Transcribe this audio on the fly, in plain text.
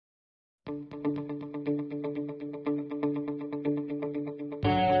Hi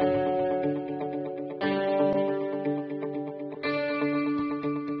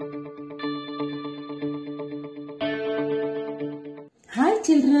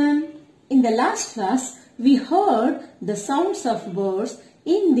children, in the last class we heard the sounds of birds.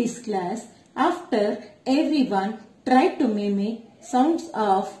 In this class, after everyone tried to mimic sounds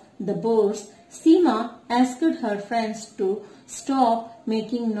of the birds, Seema asked her friends to stop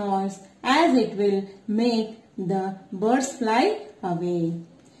making noise as it will make the birds fly away.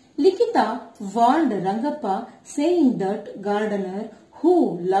 Likita warned Rangappa saying that gardener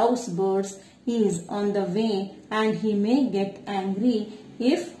who loves birds is on the way and he may get angry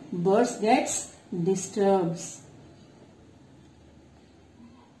if birds gets disturbed.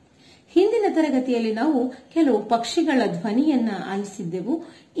 ಹಿಂದಿನ ತರಗತಿಯಲ್ಲಿ ನಾವು ಕೆಲವು ಪಕ್ಷಿಗಳ ಧ್ವನಿಯನ್ನ ಆಲಿಸಿದ್ದೆವು.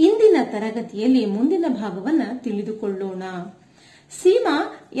 ಇಂದಿನ ತರಗತಿಯಲ್ಲಿ ಮುಂದಿನ ಭಾಗವನ್ನ ತಿಳಿದುಕೊಳ್ಳೋಣ. ಸೀಮಾ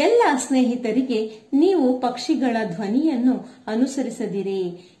ಎಲ್ಲ ಸ್ನೇಹಿತರಿಗೆ ನೀವು ಪಕ್ಷಿಗಳ ಧ್ವನಿಯನ್ನು ಅನುಸರಿಸದಿರಿ,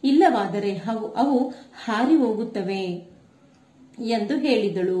 ಇಲ್ಲವಾದರೆ ಅವು ಹಾರಿ ಹೋಗುತ್ತವೆ ಎಂದು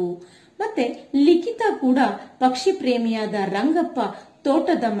ಹೇಳಿದಳು. ಮತ್ತೆ ಲಿಖಿತ ಕೂಡ ಪಕ್ಷಿ ಪ್ರೇಮಿಯಾದ ರಂಗಪ್ಪ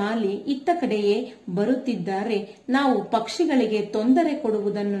ತೋಟದ ಮಾಲಿ ಇತ್ತ ಕಡೆಯೇ ಬರುತ್ತಿದ್ದಾರೆ, ನಾವು ಪಕ್ಷಿಗಳಿಗೆ ತೊಂದರೆ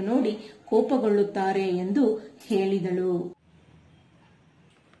ಕೊಡುವುದನ್ನು ನೋಡಿ ಕೋಪಗೊಳ್ಳುತ್ತಾರೆ ಎಂದು ಹೇಳಿದಳು.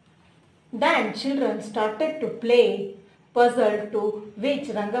 Then children started to play puzzle, to which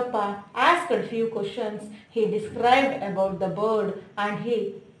Rangappa asked a few questions. He described about the bird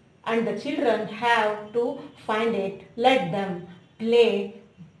and the children have to find it. Let them play.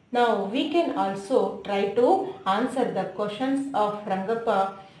 Now we can also try to answer the questions of Rangappa.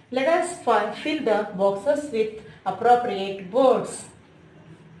 Let us fill the boxes with appropriate words.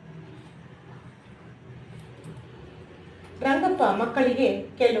 Rangappa ಮಕ್ಕಳಿಗೆ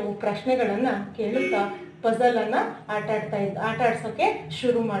ಕೆಲವು ಪ್ರಶ್ನೆಗಳನ್ನ ಕೇಳುತ್ತಾ puzzle ಅನ್ನ ಆಟ ಆಡ್ಸೋಕೆ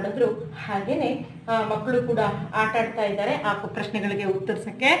ಶುರು ಮಾಡಿದ್ರು. ಹಾಗೇನೆ ಮಕ್ಕಳು ಕೂಡ ಆಟ ಆಡ್ತಾ ಇದ್ದಾರೆ, ಆ ಪ್ರಶ್ನೆಗಳಿಗೆ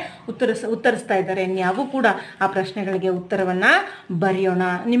ಉತ್ತರಿಸ್ತಾ ಇದ್ದಾರೆ. ನಾವು ಕೂಡ ಆ ಪ್ರಶ್ನೆಗಳಿಗೆ ಉತ್ತರವನ್ನ ಬರೆಯೋಣ.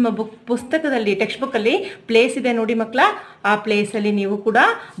 ನಿಮ್ಮ ಪುಸ್ತಕದಲ್ಲಿ ಟೆಕ್ಸ್ಟ್ ಬುಕ್ ಅಲ್ಲಿ ಪ್ಲೇಸ್ ಇದೆ ನೋಡಿ ಮಕ್ಕಳ, ಆ ಪ್ಲೇಸ್ ಅಲ್ಲಿ ನೀವು ಕೂಡ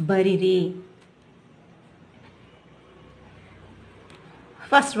ಬರೀರಿ.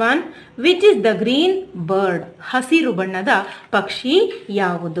 First one, which is the green bird? ಹಸಿರು ಬಣ್ಣದ ಪಕ್ಷಿ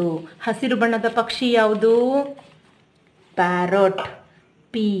ಯಾವುದು? ಹಸಿರು ಬಣ್ಣದ ಪಕ್ಷಿ ಯಾವುದು? Parrot.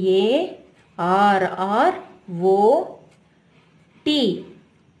 PARROT.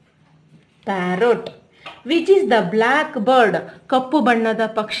 Parrot. Which is the black bird? ಕಪ್ಪು ಬಣ್ಣದ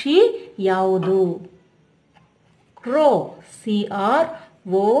ಪಕ್ಷಿ ಯಾವುದು? ಕ್ರೋ.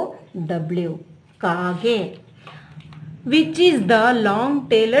 CROW. ಕಾಗೆ. Which is the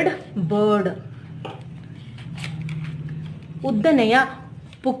long-tailed bird? ಉದ್ದನೆಯ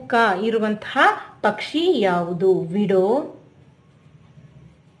ಪುಕ್ಕ ಇರುವಂತಹ ಪಕ್ಷಿ ಯಾವುದು? ವಿಡೋ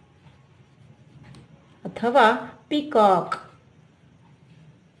ಅಥವಾ ಪಿಕಾಕ್.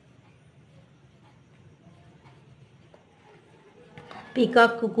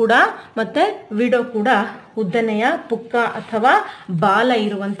 ಪಿಕಾಕ್ ಕೂಡ ಮತ್ತೆ ವಿಡೋ ಕೂಡ ಉದ್ದನೆಯ ಪುಕ್ಕ ಅಥವಾ ಬಾಲ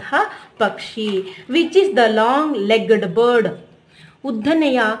ಇರುವಂತಹ ಪಕ್ಷಿ. Which is the long legged bird?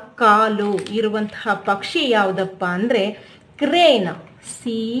 ಉದ್ದನೆಯ ಕಾಲು ಇರುವಂತಹ ಪಕ್ಷಿ ಯಾವುದಪ್ಪ ಅಂದ್ರೆ crane.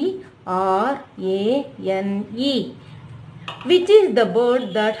 CRANE. Which is the bird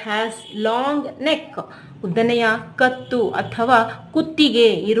that has long neck? ಉದ್ದನೆಯ ಕತ್ತು ಅಥವಾ ಕುತ್ತಿಗೆ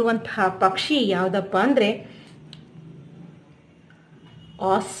ಇರುವಂತಹ ಪಕ್ಷಿ ಯಾವುದಪ್ಪ ಅಂದ್ರೆ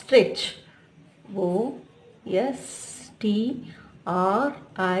ostrich.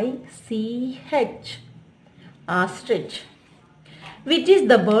 OSTRICH. Ostrich. Which is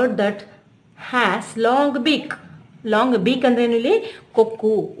the bird that has long beak? Long beak ಅಂದ್ರೆ ಇಲ್ಲಿ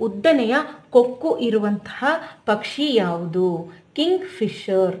ಕೊಕ್ಕು, ಉದ್ದನೆಯ ಕೊಕ್ಕು ಇರುವಂತಹ ಪಕ್ಷಿ ಯಾವುದು? King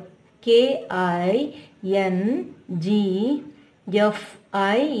Fisher.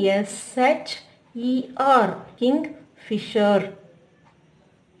 KINGFISHER. King Fisher.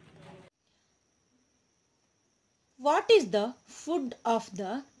 What is the food of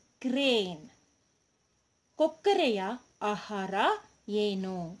the crane? ಕೊಕ್ಕರೆಯ ಆಹಾರ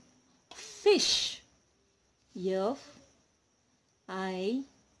ಏನು? Fish.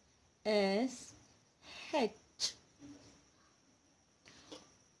 FISH.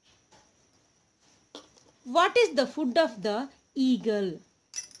 What is the food of the eagle?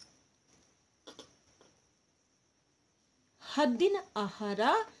 ಹದ್ದಿನ ಆಹಾರ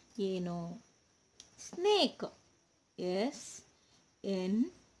ಏನು? Snake. SNAKE.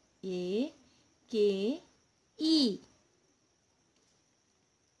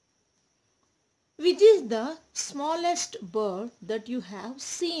 Which is the smallest bird that you have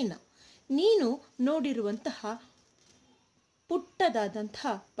seen? ನೀನು ನೋಡಿರುವಂತಹ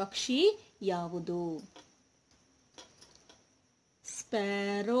ಪುಟ್ಟದಾದಂತಹ ಪಕ್ಷಿ ಯಾವುದು?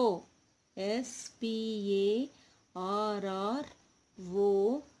 Sparrow, SPARROW.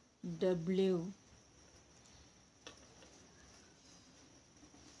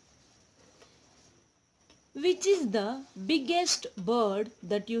 Which is the biggest bird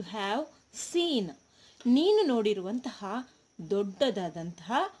that you have seen? ನೀನು ನೋಡಿರುವಂತಹ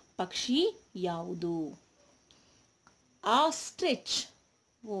ದೊಡ್ಡದಾದಂತಹ ಪಕ್ಷಿ ಯಾವುದು? Ostrich,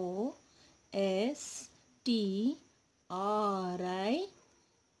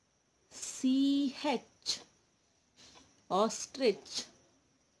 OSTRICH, ostrich.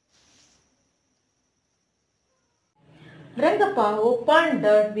 Rangappa opened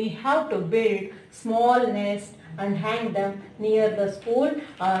that we have to build small nests and hang them near the school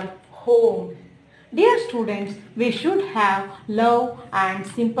or home. Dear students, we should have love and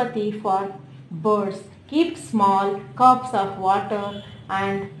sympathy for birds. Keep small cups of water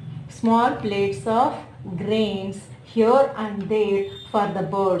and small plates of grains here and there for the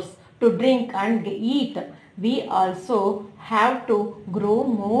birds to drink and eat. We also have to grow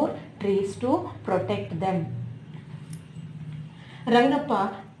more trees to protect them. Rangappa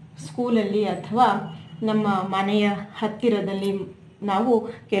ಸ್ಕೂಲಲ್ಲಿ ಅಥವಾ ನಮ್ಮ ಮನೆಯ ಹತ್ತಿರದಲ್ಲಿ ನಾವು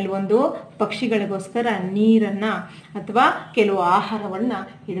ಕೆಲವೊಂದು ಪಕ್ಷಿಗಳಿಗೋಸ್ಕರ ನೀರನ್ನು ಅಥವಾ ಕೆಲವು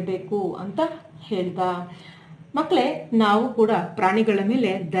ಆಹಾರವನ್ನು ಇಡಬೇಕು ಅಂತ ಹೇಳ್ದ. ಮಕ್ಕಳೇ, ನಾವು ಕೂಡ ಪ್ರಾಣಿಗಳ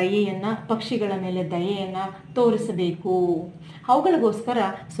ಮೇಲೆ ದಯೆಯನ್ನು, ಪಕ್ಷಿಗಳ ಮೇಲೆ ದಯೆಯನ್ನು ತೋರಿಸಬೇಕು. ಅವುಗಳಿಗೋಸ್ಕರ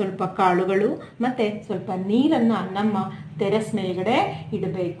ಸ್ವಲ್ಪ ಕಾಳುಗಳು ಮತ್ತು ಸ್ವಲ್ಪ ನೀರನ್ನು ನಮ್ಮ ಟೆರೆಸ್ ಮೇಲ್ಗಡೆ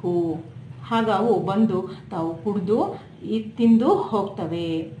ಇಡಬೇಕು. ಆಗ ಅವು ಬಂದು ತಾವು ಕುಡಿದು ತಿಂದು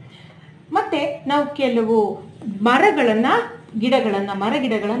ಹೋಗ್ತವೆ. ಮತ್ತು ನಾವು ಕೆಲವು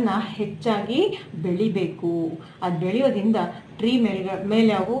ಮರಗಿಡಗಳನ್ನು ಹೆಚ್ಚಾಗಿ ಬೆಳಿಬೇಕು. ಅದು ಬೆಳೆಯೋದ್ರಿಂದ ಟ್ರೀ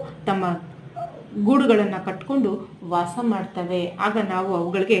ಮೇಲೆ ಅವು ತಮ್ಮ ಗೂಡುಗಳನ್ನು ಕಟ್ಕೊಂಡು ವಾಸ ಮಾಡ್ತವೆ. ಆಗ ನಾವು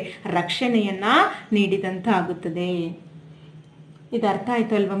ಅವುಗಳಿಗೆ ರಕ್ಷಣೆಯನ್ನು ನೀಡಿದಂತ ಆಗುತ್ತದೆ. ಇದು ಅರ್ಥ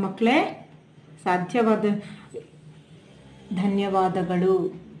ಆಯ್ತು ಅಲ್ವಾ ಮಕ್ಕಳೇ?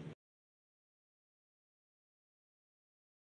 ಧನ್ಯವಾದಗಳು.